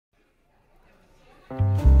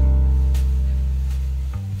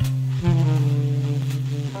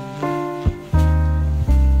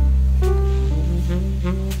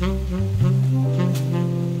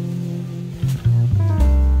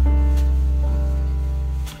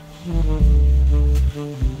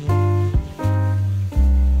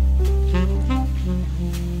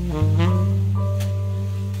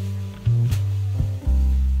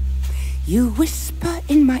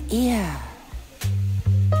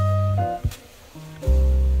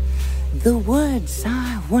the words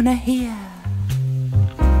I wanna hear.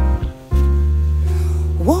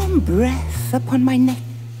 Warm breath upon my neck.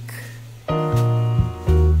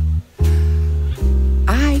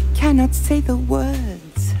 I cannot say the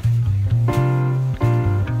words.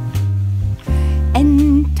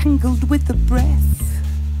 Entangled with the breath.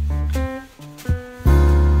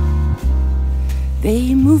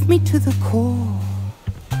 They move me to the core.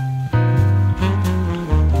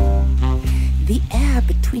 The air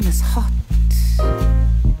between us hot.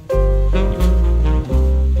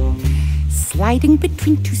 Sliding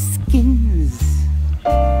between two skins.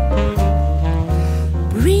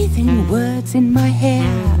 Breathing words in my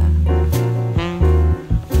hair.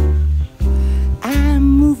 I'm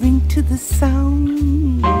moving to the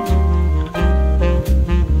sound.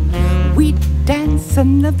 We dance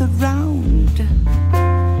another round.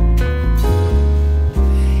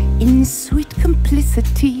 In sweet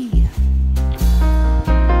complicity.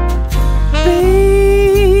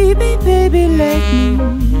 Baby, baby, let me.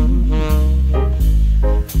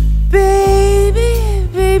 Baby,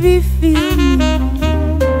 baby, feel me.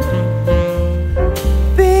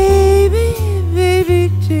 Baby,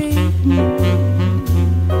 baby, take me.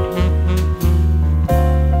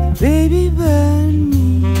 Baby, burn me.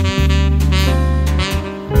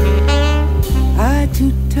 I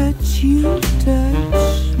to touch you,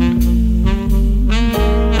 touch me.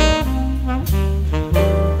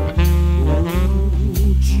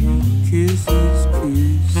 Would you kisses,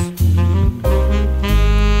 kiss me?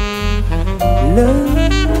 Love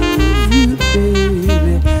you, baby,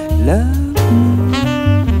 love me.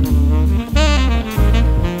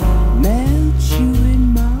 Melt you in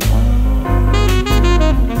my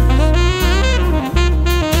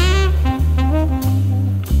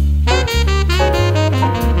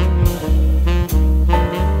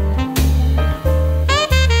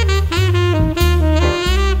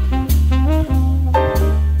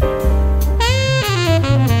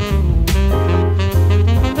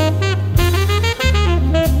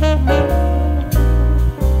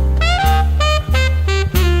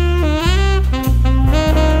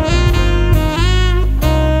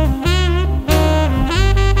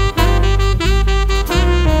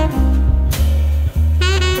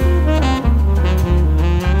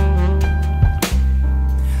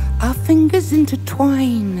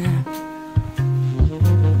intertwine.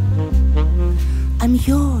 I'm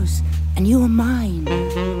yours and you are mine.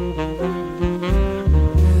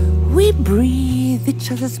 We breathe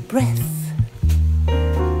each other's breath.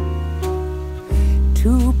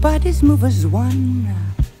 Two bodies move as one.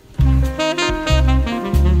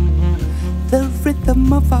 The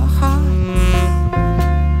rhythm of our hearts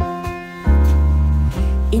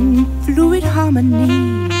in fluid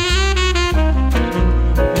harmony.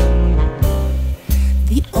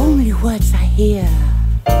 The only words I hear,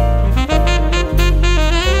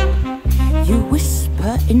 you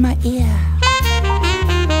whisper in my ear.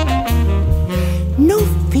 No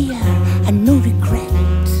fear and no regret.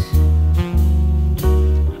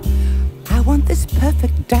 I want this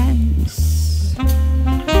perfect dance,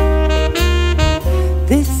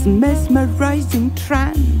 this mesmerizing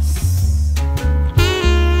trance,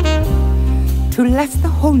 to last the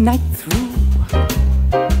whole night through.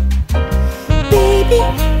 Baby,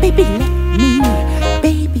 baby, let me.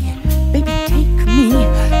 Baby, baby, take me.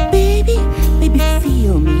 Baby, baby,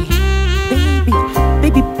 feel me. Baby,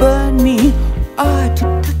 baby, burn me. Ah, to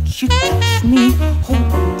touch you, touch me.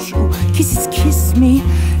 Hold you, kisses, kiss me.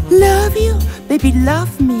 Love you, baby,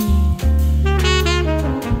 love me.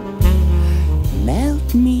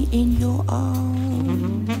 Melt me in your arms.